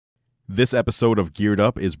This episode of Geared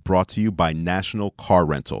Up is brought to you by National Car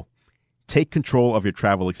Rental. Take control of your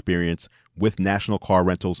travel experience with National Car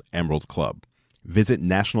Rental's Emerald Club. Visit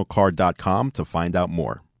nationalcar.com to find out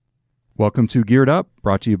more. Welcome to Geared Up,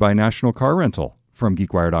 brought to you by National Car Rental. From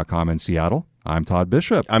GeekWire.com in Seattle, I'm Todd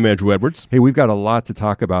Bishop. I'm Andrew Edwards. Hey, we've got a lot to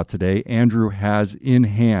talk about today. Andrew has in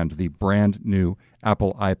hand the brand new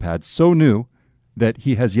Apple iPad, so new that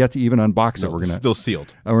he has yet to even unbox it. It's still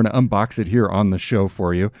sealed. We're going to unbox it here on the show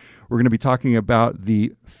for you. We're going to be talking about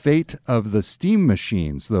the fate of the Steam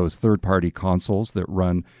machines, those third-party consoles that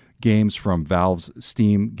run games from Valve's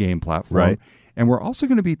Steam game platform. Right. And we're also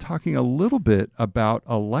going to be talking a little bit about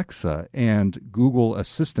Alexa and Google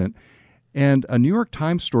Assistant and a New York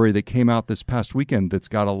Times story that came out this past weekend that's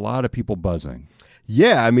got a lot of people buzzing.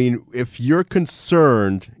 Yeah, I mean, if you're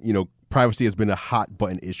concerned, privacy has been a hot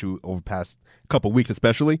button issue over the past couple weeks,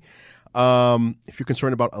 especially. If you're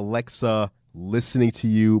concerned about Alexa listening to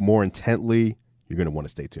you more intently, you're going to want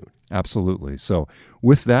to stay tuned. Absolutely. So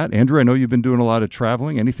with that, Andrew, I know you've been doing a lot of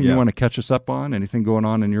traveling. Anything you want to catch us up on? Anything going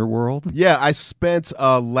on in your world? Yeah, I spent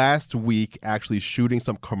last week actually shooting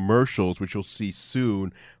some commercials, which you'll see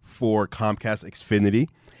soon, for Comcast Xfinity.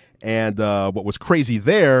 And what was crazy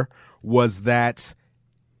there was that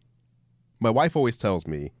my wife always tells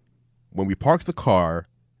me, when we park the car,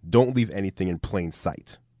 don't leave anything in plain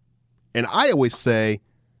sight. And I always say,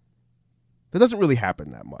 that doesn't really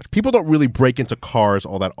happen that much. People don't really break into cars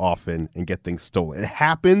all that often and get things stolen. It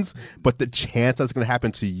happens, but the chance that's going to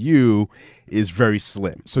happen to you is very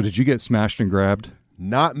slim. So did you get smashed and grabbed?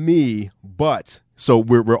 Not me, but so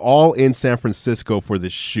we're all in San Francisco for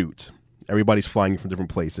this shoot. Everybody's flying in from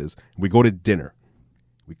different places. We go to dinner.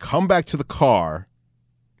 We come back to the car,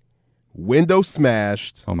 window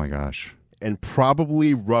smashed. Oh my gosh. And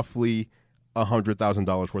probably roughly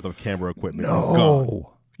 $100,000 worth of camera equipment is gone.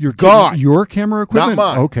 No. You're gone. Your camera equipment?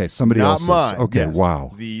 Not mine. Okay, somebody else's. Not mine. Okay, yes.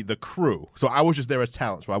 wow. The crew. So I was just there as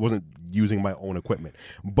talent, so I wasn't using my own equipment.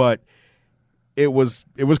 But it was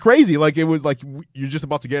crazy. Like, it was like you're just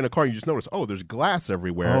about to get in a car and you just notice, oh, there's glass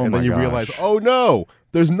everywhere. Oh, and then you my realize, gosh. oh no,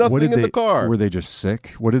 there's nothing in the car. Were they just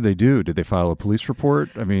sick? What did they do? Did they file a police report?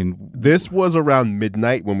 I mean, this was around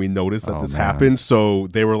midnight when we noticed that this happened. So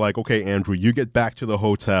they were like, okay, Andrew, you get back to the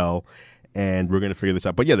hotel and we're going to figure this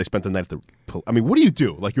out. But yeah, they spent the night at the... I mean, what do you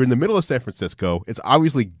do? Like, you're in the middle of San Francisco. It's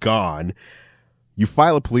obviously gone. You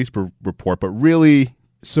file a police report, but really...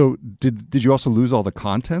 So did you also lose all the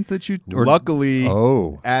content that you... Luckily,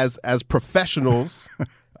 as professionals...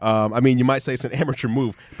 I mean, you might say it's an amateur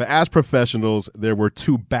move, but as professionals, there were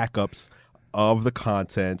 2 backups of the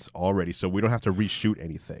content already, so we don't have to reshoot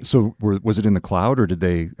anything. So was it in the cloud, or did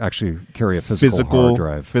they actually carry a physical hard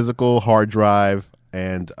drive? Physical hard drive.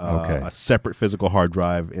 And a separate physical hard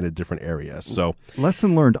drive in a different area. So,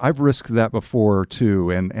 lesson learned. I've risked that before too,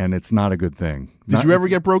 and it's not a good thing. Did you ever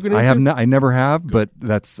get broken into? I never have, but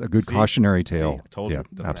that's a good cautionary tale. I told you.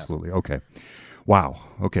 Yeah, absolutely. Okay. Wow.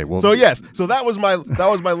 Okay. Well. So yes. So that was my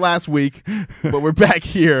last week, but we're back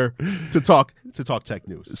here to talk tech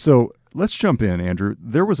news. So let's jump in, Andrew.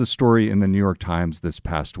 There was a story in the New York Times this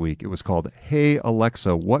past week. It was called "Hey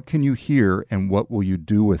Alexa, what can you hear and what will you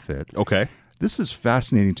do with it?" Okay. This is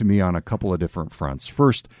fascinating to me on a couple of different fronts.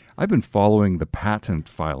 First, I've been following the patent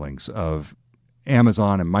filings of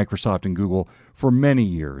Amazon and Microsoft and Google for many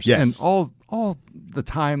years. Yes. And all the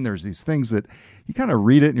time there's these things that you kind of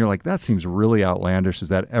read it and you're like, that seems really outlandish. Is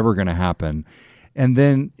that ever going to happen? And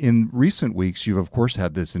then in recent weeks, you've, of course,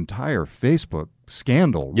 had this entire Facebook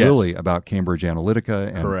scandal, really, about Cambridge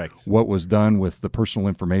Analytica and what was done with the personal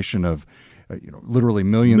information of literally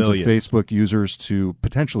millions of Facebook users to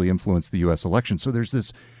potentially influence the U.S. election. So there's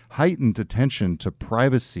this heightened attention to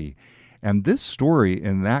privacy. And this story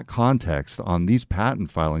in that context on these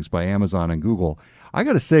patent filings by Amazon and Google, I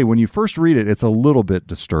got to say, when you first read it, it's a little bit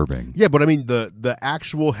disturbing. Yeah, but I mean, the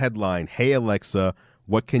actual headline, "Hey Alexa,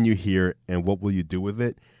 what can you hear and what will you do with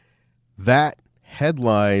it?" That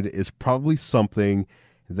headline is probably something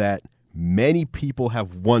that many people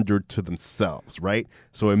have wondered to themselves, right?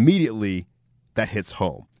 So immediately that hits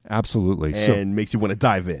home. Absolutely. And makes you want to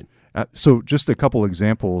dive in. So just a couple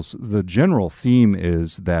examples. The general theme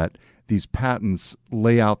is that these patents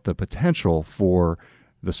lay out the potential for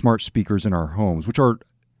the smart speakers in our homes, which are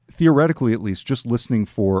theoretically at least just listening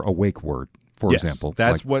for a wake word, for example.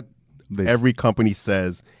 That's what every company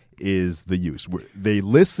says is the use. They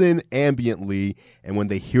listen ambiently, and when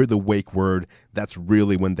they hear the wake word, that's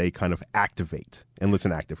really when they kind of activate and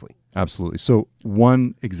listen actively. Absolutely. So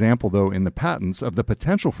one example, though, in the patents of the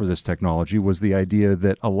potential for this technology was the idea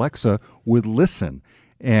that Alexa would listen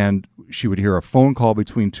And she would hear a phone call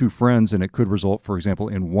between two friends, and it could result, for example,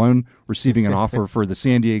 in one receiving an offer for the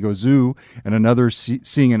San Diego Zoo and another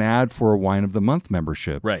seeing an ad for a Wine of the Month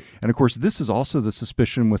membership. Right. And of course, this is also the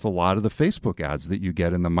suspicion with a lot of the Facebook ads that you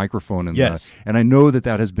get in the microphone. And Yes. and I know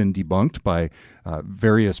that has been debunked by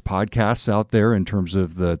various podcasts out there in terms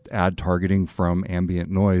of the ad targeting from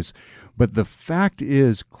ambient noise. But the fact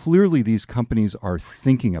is, clearly these companies are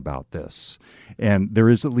thinking about this. And there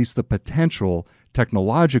is at least the potential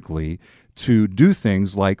technologically to do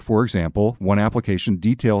things like, for example, one application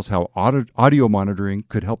details how audio monitoring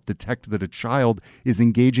could help detect that a child is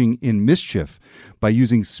engaging in mischief by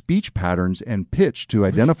using speech patterns and pitch to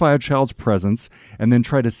identify a child's presence and then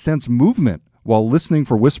try to sense movement while listening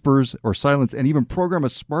for whispers or silence, and even program a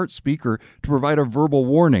smart speaker to provide a verbal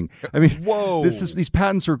warning. I mean, Whoa. these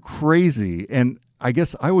patents are crazy. And I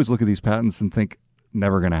guess I always look at these patents and think,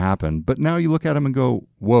 never going to happen. But now you look at them and go,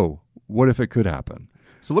 whoa, what if it could happen?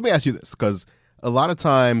 So let me ask you this, because a lot of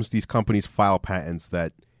times these companies file patents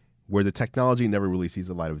where the technology never really sees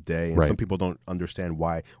the light of day, and Right. some people don't understand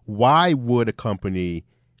why. Why would a company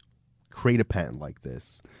create a patent like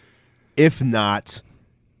this, if not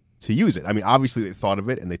to use it? I mean, obviously they thought of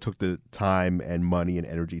it and they took the time and money and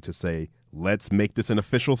energy to say, let's make this an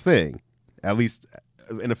official thing, at least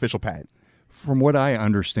an official patent. From what I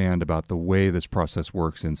understand about the way this process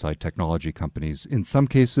works inside technology companies, in some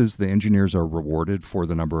cases, the engineers are rewarded for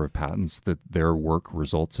the number of patents that their work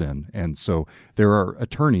results in. And so there are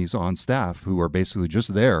attorneys on staff who are basically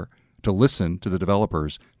just there to listen to the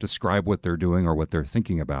developers describe what they're doing or what they're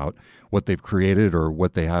thinking about, what they've created or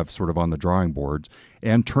what they have sort of on the drawing boards,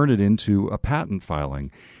 and turn it into a patent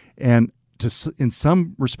filing. And in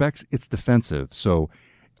some respects, it's defensive. So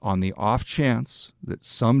on the off chance that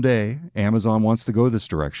someday Amazon wants to go this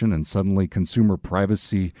direction and suddenly consumer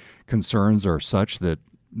privacy concerns are such that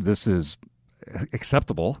this is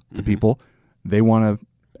acceptable to people, they want to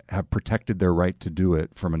have protected their right to do it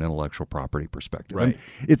from an intellectual property perspective. Right.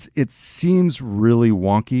 And it seems really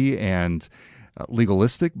wonky and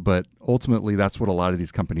legalistic, but ultimately that's what a lot of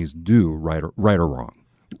these companies do, right or wrong.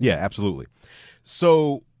 Yeah, absolutely.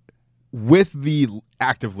 So with the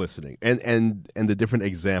active listening and the different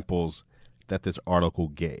examples that this article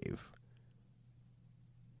gave,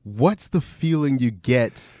 what's the feeling you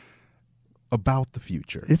get about the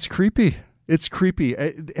future? It's creepy. It's creepy.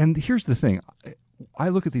 And here's the thing. I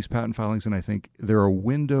look at these patent filings and I think they're a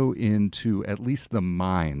window into at least the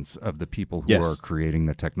minds of the people who Yes. are creating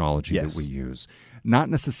the technology Yes. that we use. Not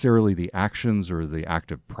necessarily the actions or the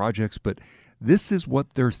active projects, but this is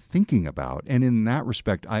what they're thinking about. And in that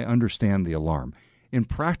respect, I understand the alarm. In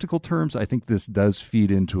practical terms, I think this does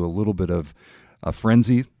feed into a little bit of a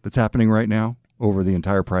frenzy that's happening right now over the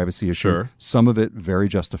entire privacy issue. Sure. Some of it very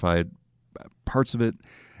justified. Parts of it,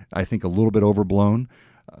 I think, a little bit overblown.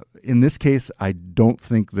 In this case, I don't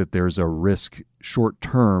think that there's a risk short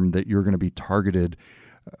term that you're going to be targeted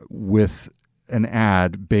with an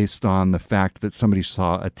ad based on the fact that somebody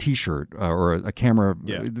saw a T-shirt or a camera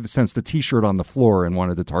sensed the T-shirt on the floor and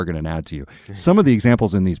wanted to target an ad to you. Some of the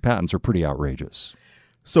examples in these patents are pretty outrageous.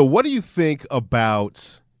 So what do you think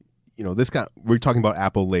about, this kind of, we're talking about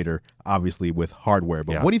Apple later, obviously with hardware,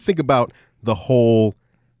 but Yeah. what do you think about the whole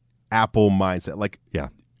Apple mindset? Like, Yeah.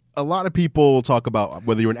 a lot of people talk about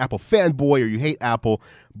whether you're an Apple fanboy or you hate Apple,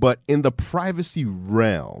 but in the privacy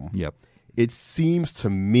realm, Yep. it seems to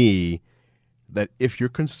me that if you're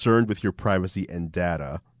concerned with your privacy and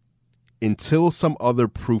data, until some other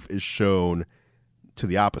proof is shown to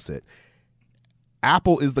the opposite,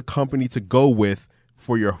 Apple is the company to go with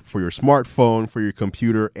for your smartphone, for your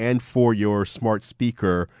computer, and for your smart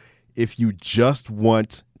speaker if you just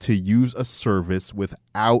want to use a service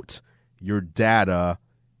without your data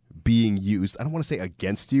being used. I don't want to say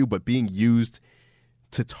against you, but being used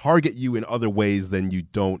to target you in other ways than you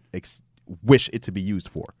don't wish it to be used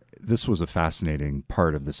for. This was a fascinating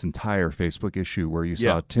part of this entire Facebook issue where you saw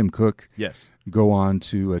Yeah. Tim Cook Yes. go on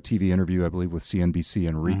to a TV interview, I believe, with CNBC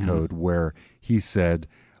and Recode, where he said,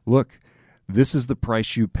 look, this is the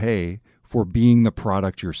price you pay for being the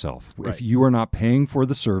product yourself. Right. If you are not paying for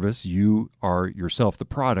the service, you are yourself the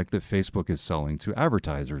product that Facebook is selling to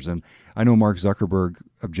advertisers. And I know Mark Zuckerberg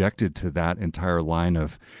objected to that entire line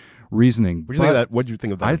of reasoning. What do you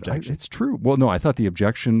think of that objection? It's true. Well, no, I thought the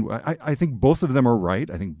objection, I think both of them are right.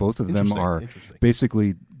 I think both of them are Interesting.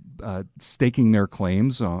 basically staking their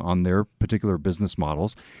claims on their particular business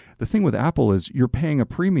models. The thing with Apple is you're paying a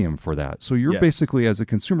premium for that. So you're Yes. basically, as a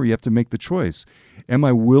consumer, you have to make the choice. Am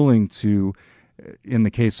I willing to, in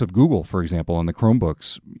the case of Google, for example, on the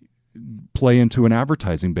Chromebooks, play into an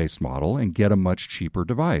advertising-based model and get a much cheaper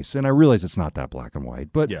device. And I realize it's not that black and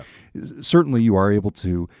white, but certainly you are able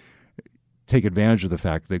to take advantage of the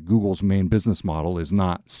fact that Google's main business model is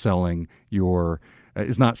not selling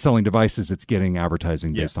devices, it's getting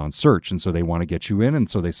advertising based on search. And so they want to get you in, and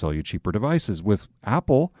so they sell you cheaper devices. With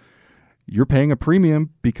Apple, you're paying a premium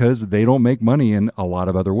because they don't make money in a lot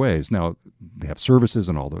of other ways. Now, they have services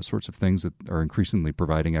and all those sorts of things that are increasingly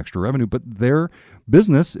providing extra revenue, but their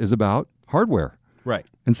business is about hardware. Right.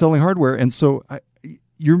 And selling hardware. And so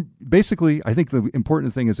you're basically, I think the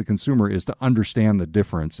important thing as a consumer is to understand the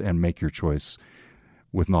difference and make your choice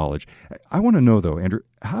with knowledge. I want to know, though, Andrew,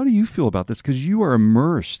 how do you feel about this? Because you are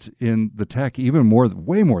immersed in the tech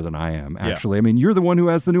way more than I am, actually. I mean, you're the one who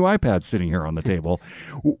has the new iPad sitting here on the table.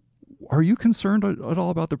 Are you concerned at all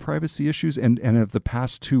about the privacy issues? And have the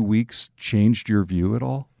past 2 weeks changed your view at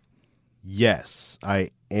all? Yes,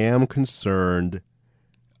 I am concerned.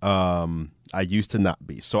 I used to not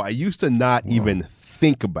be. So I used to not even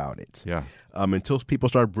think about it. Yeah. Until people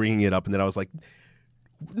started bringing it up. And then I was like,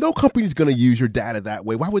 no company's going to use your data that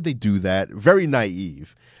way. Why would they do that? Very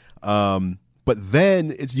naive. But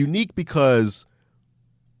then it's unique because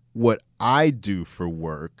what I do for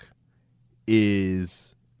work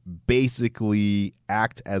is basically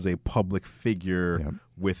act as a public figure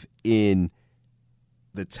within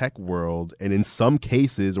the tech world. And in some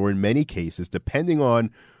cases, or in many cases, depending on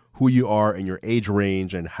who you are and your age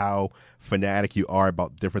range and how fanatic you are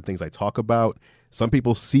about different things I talk about, some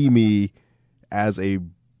people see me as a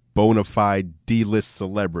bona fide D-list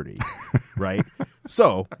celebrity, right?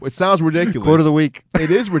 So it sounds ridiculous. Quote of the week.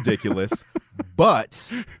 It is ridiculous,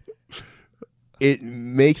 but it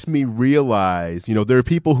makes me realize, there are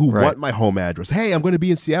people who want my home address. Hey, I'm going to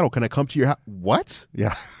be in Seattle. Can I come to your house? What?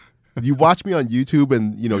 Yeah. You watch me on YouTube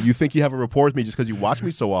and, you think you have a rapport with me just because you watch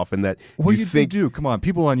me so often that you think... do. Come on,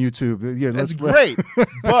 people on YouTube. Yeah, that's great.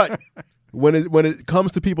 But when it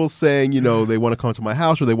comes to people saying, they want to come to my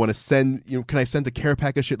house or they want to send, can I send a care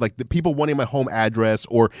package shit? Like the people wanting my home address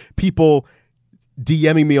or people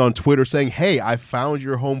DMing me on Twitter saying, hey, I found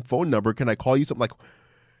your home phone number. Can I call you something? Like,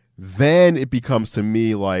 then it becomes to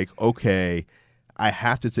me like, okay, I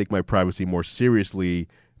have to take my privacy more seriously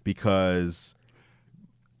because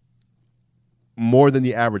more than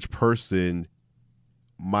the average person,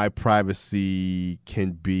 my privacy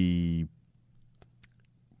can be,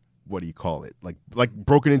 what do you call it? Like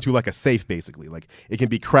broken into like a safe, basically. Like it can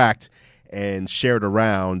be cracked and shared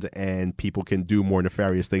around and people can do more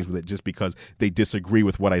nefarious things with it just because they disagree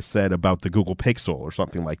with what I said about the Google Pixel or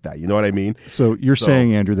something like that. You know what I mean? So you're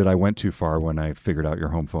saying, Andrew, that I went too far when I figured out your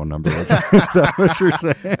home phone number. Is that what you're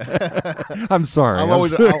saying? I'm sorry. I'll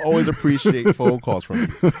always appreciate phone calls from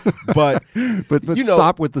you. But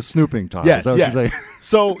stop with the snooping, Tom. Yes, is that what you're saying?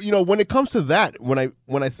 So, when it comes to that, when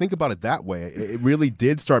I think about it that way, it really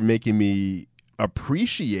did start making me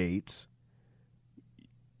appreciate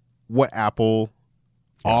what Apple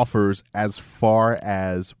offers as far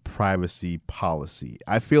as privacy policy.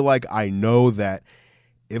 I feel like I know that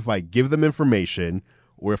if I give them information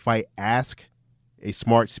or if I ask a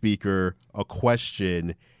smart speaker a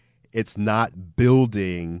question, it's not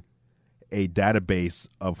building a database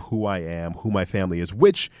of who I am, who my family is,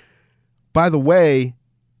 which, by the way,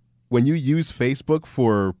 when you use Facebook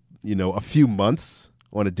for, a few months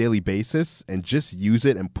on a daily basis and just use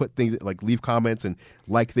it and put things like leave comments and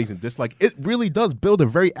like things and dislike, it really does build a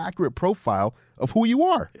very accurate profile of who you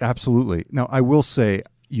are. Absolutely. Now, I will say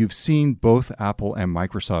you've seen both Apple and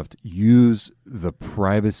Microsoft use the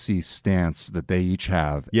privacy stance that they each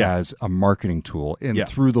have as a marketing tool and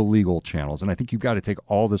through the legal channels. And I think you've got to take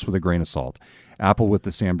all this with a grain of salt. Apple with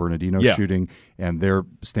the San Bernardino shooting and their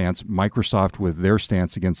stance, Microsoft with their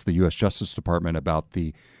stance against the U.S. Justice Department about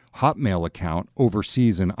the Hotmail account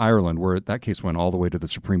overseas in Ireland, where that case went all the way to the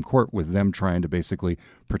Supreme Court with them trying to basically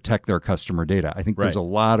protect their customer data. I think there's a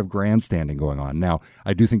lot of grandstanding going on. Now,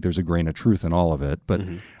 I do think there's a grain of truth in all of it, but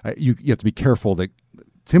you have to be careful that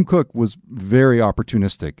Tim Cook was very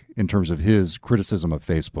opportunistic in terms of his criticism of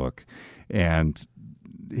Facebook and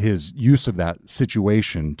his use of that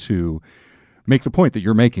situation to make the point that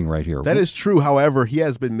you're making right here. That is true. However, he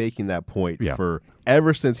has been making that point for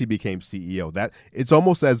ever since he became CEO. That it's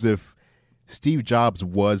almost as if Steve Jobs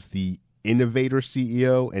was the innovator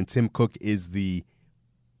CEO and Tim Cook is the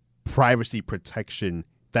privacy protection.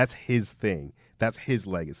 That's his thing. That's his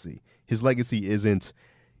legacy. His legacy isn't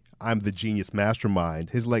I'm the genius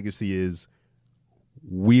mastermind. His legacy is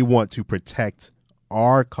we want to protect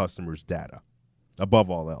our customers' data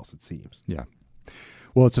above all else, it seems. Yeah.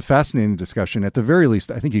 Well, it's a fascinating discussion. At the very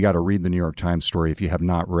least, I think you got to read the New York Times story if you have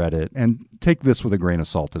not read it, and take this with a grain of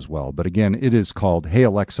salt as well. But again, it is called, Hey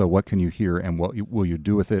Alexa, what can you hear and what will you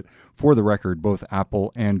do with it? For the record, both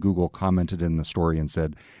Apple and Google commented in the story and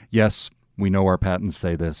said, yes, we know our patents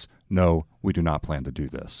say this. No, we do not plan to do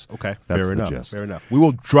this. Okay, That's fair the enough. gist. Fair enough. We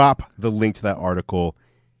will drop the link to that article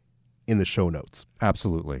in the show notes.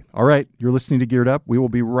 Absolutely. All right, you're listening to Geared Up. We will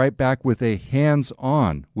be right back with a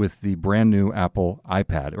hands-on with the brand new Apple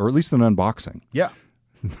iPad, or at least an unboxing. Yeah.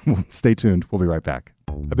 Stay tuned. We'll be right back.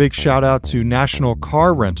 A big shout out to National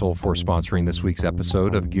Car Rental for sponsoring this week's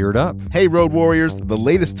episode of Geared Up. Hey, Road Warriors. The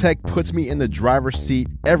latest tech puts me in the driver's seat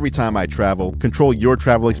every time I travel. Control your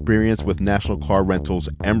travel experience with National Car Rental's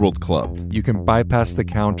Emerald Club. You can bypass the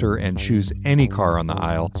counter and choose any car on the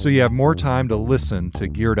aisle, so you have more time to listen to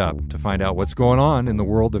Geared Up to find out what's going on in the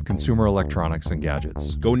world of consumer electronics and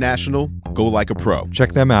gadgets. Go national, go like a pro.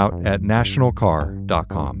 Check them out at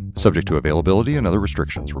nationalcar.com. Subject to availability and other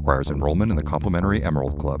restrictions. Requires enrollment in the complimentary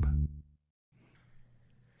Emerald Club.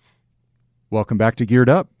 Welcome back to Geared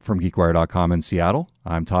Up from GeekWire.com in Seattle.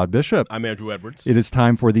 I'm Todd Bishop. I'm Andrew Edwards. It is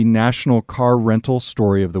time for the National Car Rental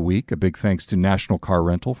Story of the Week. A big thanks to National Car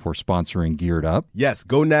Rental for sponsoring Geared Up. Yes,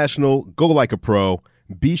 go national, go like a pro.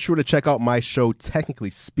 Be sure to check out my show, Technically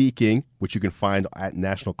Speaking, which you can find at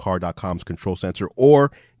nationalcar.com's Control Center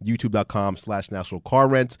or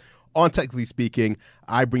youtube.com/nationalcarrent. On Technically Speaking,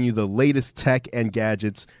 I bring you the latest tech and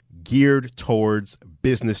gadgets geared towards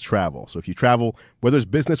business travel. So if you travel, whether it's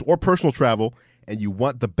business or personal travel, and you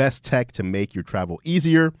want the best tech to make your travel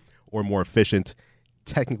easier or more efficient,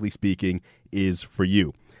 Technically Speaking is for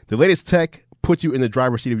you. The latest tech puts you in the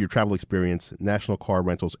driver's seat of your travel experience. National Car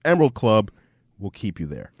Rental's Emerald Club will keep you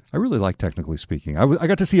there. I really like Technically Speaking. I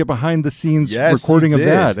got to see a behind-the-scenes Yes, recording you of did.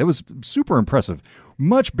 that. It was super impressive.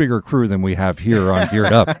 Much bigger crew than we have here on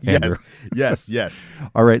Geared Up, Andrew. Yes.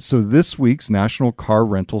 All right, so this week's National Car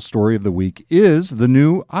Rental Story of the Week is the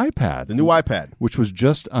new iPad. The new iPad. Which was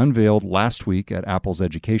just unveiled last week at Apple's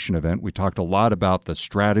education event. We talked a lot about the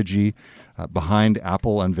strategy behind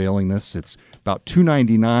Apple unveiling this. It's about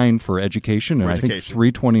 $299 for education, and I think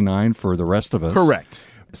 $329 for the rest of us. Correct.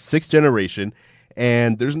 6th generation,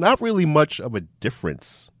 and there's not really much of a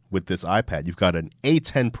difference with this iPad. You've got an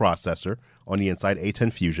A10 processor on the inside,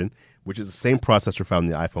 A10 Fusion, which is the same processor found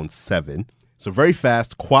in the iPhone 7. So very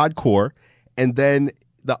fast, quad-core. And then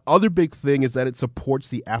the other big thing is that it supports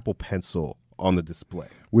the Apple Pencil on the display.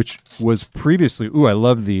 Which was previously, I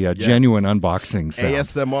love the genuine unboxing sound.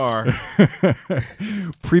 ASMR.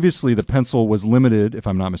 Previously, the Pencil was limited, if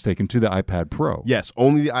I'm not mistaken, to the iPad Pro. Yes,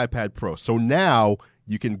 only the iPad Pro. So now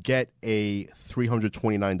you can get a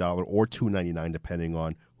 $329 or $299, depending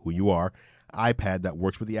on who you are, iPad that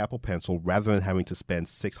works with the Apple Pencil rather than having to spend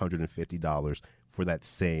 $650 for that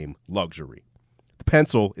same luxury. The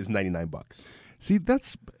Pencil is $99. See,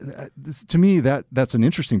 that's to me that's an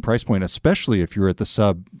interesting price point, especially if you're at the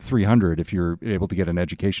sub 300. If you're able to get an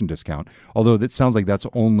education discount, although it sounds like that's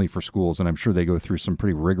only for schools, and I'm sure they go through some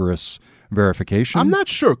pretty rigorous verification. I'm not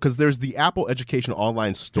sure because there's the Apple Education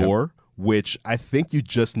Online Store, which I think you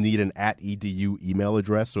just need an @edu email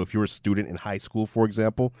address. So if you're a student in high school, for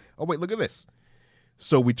example, oh wait, look at this.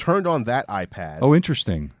 So we turned on that iPad. Oh,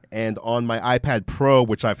 interesting. And on my iPad Pro,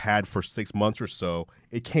 which I've had for 6 months or so,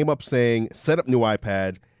 it came up saying, set up new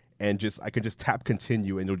iPad, and I could just tap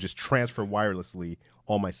continue, and it'll just transfer wirelessly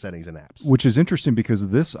all my settings and apps. Which is interesting because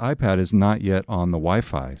this iPad is not yet on the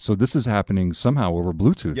Wi-Fi. So this is happening somehow over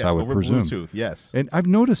Bluetooth, yes, I would over presume. Bluetooth, yes. And I've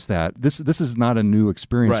noticed that. This is not a new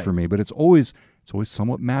experience Right. for me, but it's always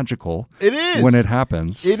somewhat magical. It is. When it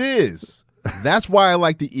happens. It is. That's why I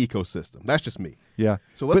like the ecosystem. That's just me. Yeah.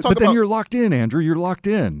 So let's talk but then about- you're locked in, Andrew. You're locked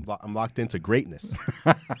in. I'm locked into greatness.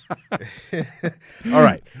 All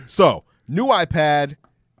right. So, new iPad.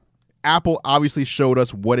 Apple obviously showed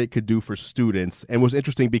us what it could do for students. And it was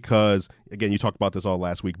interesting because, again, you talked about this all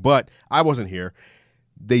last week, but I wasn't here.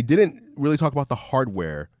 They didn't really talk about the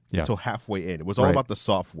hardware until halfway in. It was all about the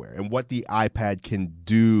software and what the iPad can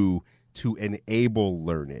do to enable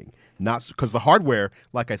learning. Not because the hardware,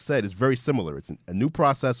 like I said, is very similar. It's a new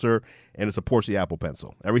processor and it supports the Apple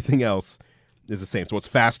Pencil. Everything else is the same. So it's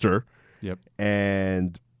faster. Yep.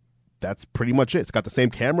 And that's pretty much it. It's got the same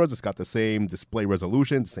cameras. It's got the same display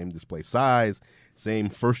resolution, same display size, same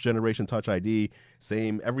first generation Touch ID,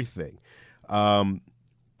 same everything.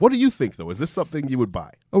 What do you think, though? Is this something you would buy?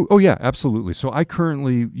 Oh yeah, absolutely. So I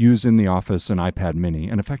currently use in the office an iPad Mini,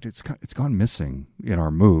 and in fact, it's gone missing in our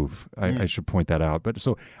move. I should point that out. But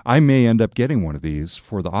so I may end up getting one of these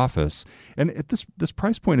for the office, and at this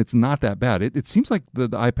price point, it's not that bad. It seems like the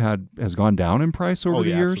iPad has gone down in price over the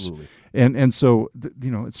years. Absolutely. And so,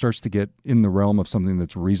 it starts to get in the realm of something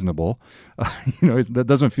that's reasonable. That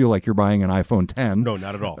doesn't feel like you're buying an iPhone 10. No,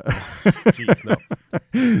 not at all. Jeez,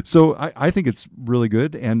 no. So I think it's really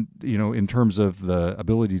good. And, in terms of the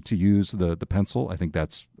ability to use the pencil, I think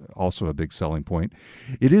that's also a big selling point.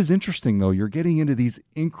 It is interesting, though. You're getting into these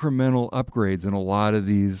incremental upgrades in a lot of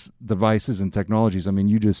these devices and technologies. I mean,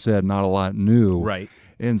 you just said not a lot new. Right.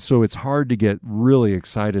 And so it's hard to get really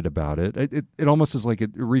excited about it. It almost is like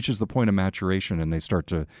it reaches the point of maturation and they start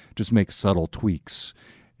to just make subtle tweaks.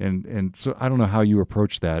 And so I don't know how you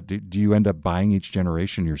approach that. Do you end up buying each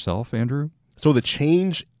generation yourself, Andrew? So the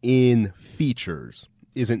change in features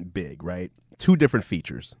isn't big, right? 2 different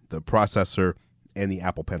features, the processor and the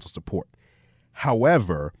Apple Pencil support.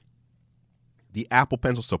 However, the Apple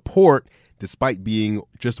Pencil support, despite being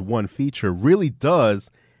just one feature, really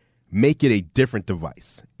does make it a different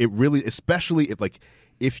device. It really, especially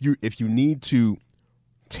if you need to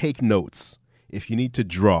take notes, if you need to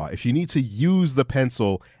draw, if you need to use the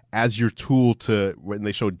pencil as your tool to, when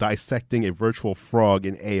they show dissecting a virtual frog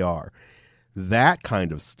in AR, that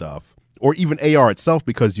kind of stuff, or even AR itself,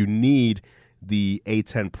 because you need the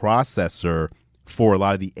A10 processor for a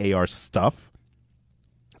lot of the AR stuff.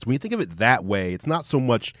 So when you think of it that way, it's not so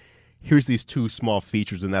much here's these 2 small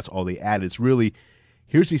features and that's all they added. It's really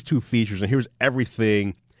here's these 2 features and here's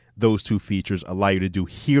everything those 2 features allow you to do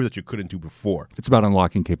here that you couldn't do before. It's about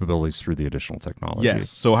unlocking capabilities through the additional technology. Yes.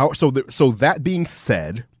 So that being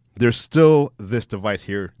said, there's still this device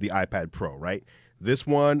here, the iPad Pro, right? This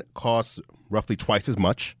one costs roughly twice as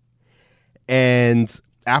much. And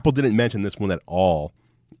Apple didn't mention this one at all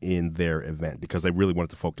in their event because they really wanted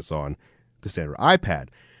to focus on the standard iPad.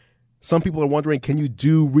 Some people are wondering, can you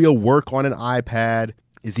do real work on an iPad?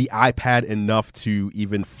 Is the iPad enough to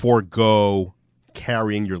even forego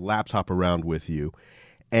carrying your laptop around with you?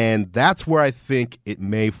 And that's where I think it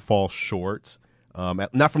may fall short,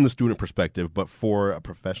 not from the student perspective, but for a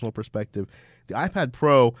professional perspective. The iPad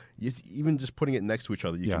Pro, even just putting it next to each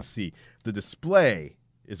other, you can see the display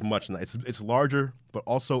is much nicer. It's larger, but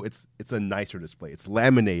also it's a nicer display. It's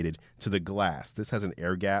laminated to the glass. This has an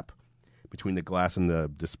air gap between the glass and the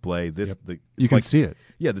display. You can see it.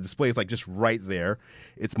 Yeah, the display is just right there.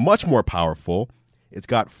 It's much more powerful. It's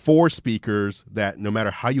got 4 speakers that no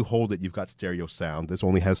matter how you hold it, you've got stereo sound. This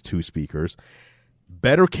only has 2 speakers.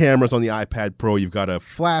 Better cameras on the iPad Pro. You've got a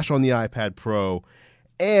flash on the iPad Pro.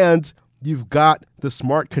 And you've got the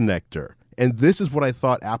smart connector. And this is what I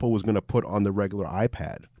thought Apple was going to put on the regular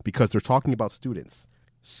iPad because they're talking about students.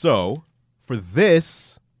 So for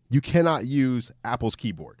this, you cannot use Apple's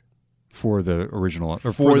keyboard. For the original,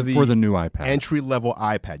 or for the new iPad. Entry-level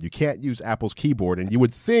iPad. You can't use Apple's keyboard. And you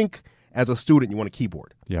would think as a student you want a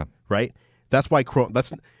keyboard. Yeah. Right? That's why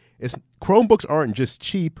Chromebooks aren't just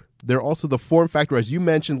cheap. They're also the form factor, as you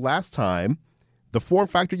mentioned last time, the form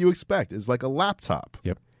factor you expect is like a laptop.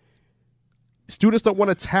 Yep. Students don't want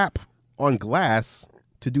to tap on glass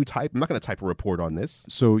to do type. I'm not going to type a report on this.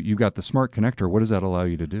 So you got the smart connector. What does that allow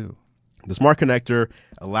you to do? The smart connector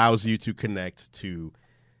allows you to connect to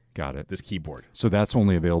Got it. this keyboard. So that's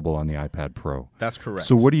only available on the iPad Pro. That's correct.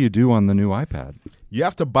 So what do you do on the new iPad? You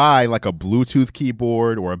have to buy like a Bluetooth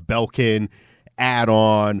keyboard or a Belkin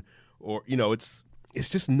add-on, or it's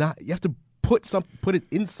just not. You have to put it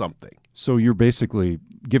in something. So you're basically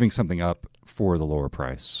giving something up for the lower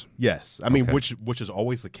price. Yes, I mean which is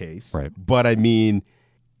always the case. Right. But I mean,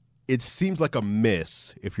 it seems like a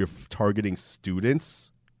miss if you're targeting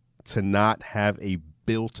students to not have a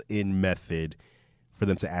built-in method for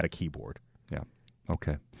them to add a keyboard. Yeah.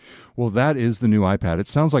 Okay. Well, that is the new iPad. It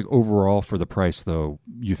sounds like overall for the price, though,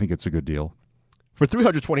 you think it's a good deal. For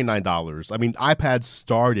 $329, I mean, iPads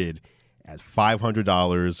started at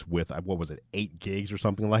 $500 with, 8 gigs or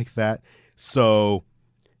something like that. So,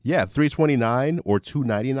 yeah, $329 or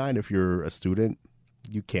 $299 if you're a student,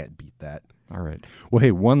 you can't beat that. All right. Well,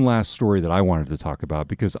 hey, one last story that I wanted to talk about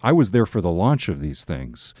because I was there for the launch of these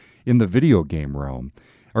things in the video game realm.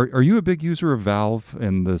 Are you a big user of Valve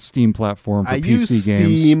and the Steam platform for PC use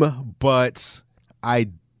games? Steam, but I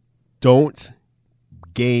don't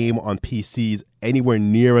game on PCs anywhere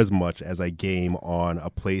near as much as I game on a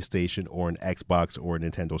PlayStation or an Xbox or a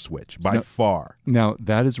Nintendo Switch, by far. Now,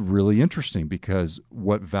 that is really interesting because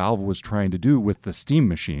what Valve was trying to do with the Steam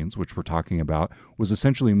machines, which we're talking about, was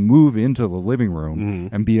essentially move into the living room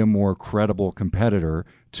and be a more credible competitor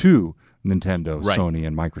to Nintendo, right. Sony,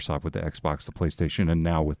 and Microsoft with the Xbox, the PlayStation, and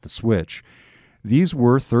now with the Switch. These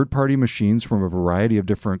were third-party machines from a variety of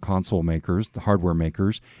different console makers, the hardware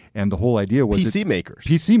makers, and the whole idea was PC makers.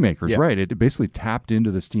 PC makers, yeah. right. It basically tapped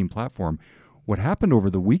into the Steam platform. what happened over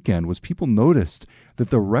the weekend was people noticed that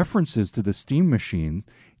the references to the Steam machine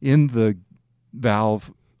in the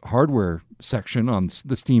Valve hardware section on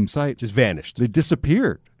the Steam site Just vanished. they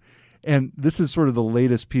disappeared. And this is sort of the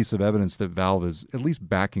latest piece of evidence that Valve is at least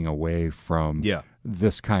backing away from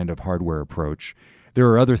this kind of hardware approach. There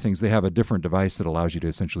are other things. They have a different device that allows you to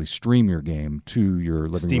essentially stream your game to your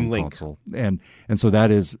living Steam room Link. console. And so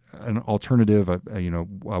that is an alternative.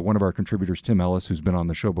 One of our contributors, Tim Ellis, who's been on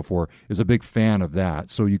the show before, is a big fan of that.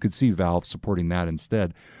 So you could see Valve supporting that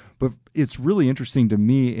instead. But it's really interesting to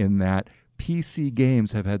me in that PC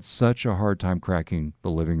games have had such a hard time cracking the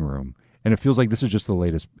living room. And it feels like this is just the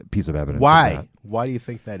latest piece of evidence. Why? Of that. Why do you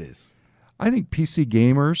think that is? I think PC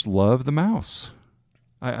gamers love the mouse.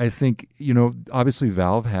 I think, obviously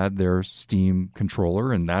Valve had their Steam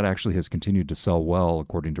controller, and that actually has continued to sell well,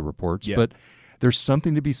 according to reports. Yeah. But there's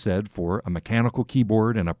something to be said for a mechanical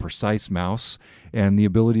keyboard and a precise mouse and the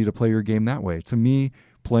ability to play your game that way. To me,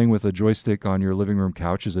 playing with a joystick on your living room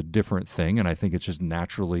couch is a different thing, and I think it's just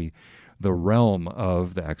naturally the realm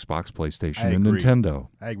of the Xbox, PlayStation, and Nintendo.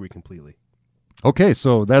 I agree completely. Okay,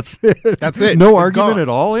 so that's it. That's it. No It's argument gone. at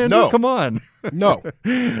all, Andrew? No. Come on. No.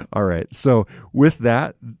 All right. So with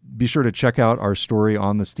that, be sure to check out our story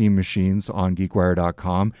on the Steam machines on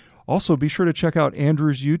GeekWire.com. Also, be sure to check out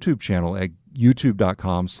Andrew's YouTube channel at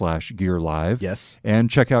youtube.com/gearlive. Yes. And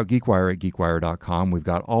check out GeekWire at geekwire.com. We've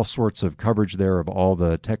got all sorts of coverage there of all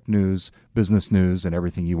the tech news, business news, and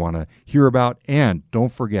everything you want to hear about. And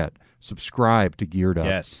don't forget, subscribe to Geared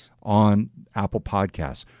Up on Apple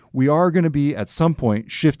Podcasts. We are going to be, at some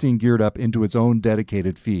point, shifting Geared Up into its own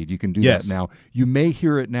dedicated feed. You can do that now. You may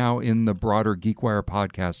hear it now in the broader GeekWire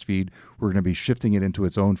podcast feed. We're going to be shifting it into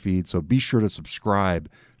its own feed, so be sure to subscribe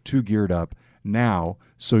to Geared Up now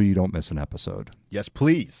so you don't miss an episode. Yes,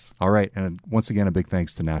 please. All right, and once again, a big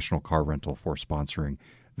thanks to National Car Rental for sponsoring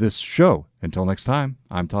this show. Until next time,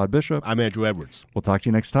 I'm Todd Bishop. I'm Andrew Edwards. We'll talk to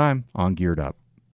you next time on Geared Up.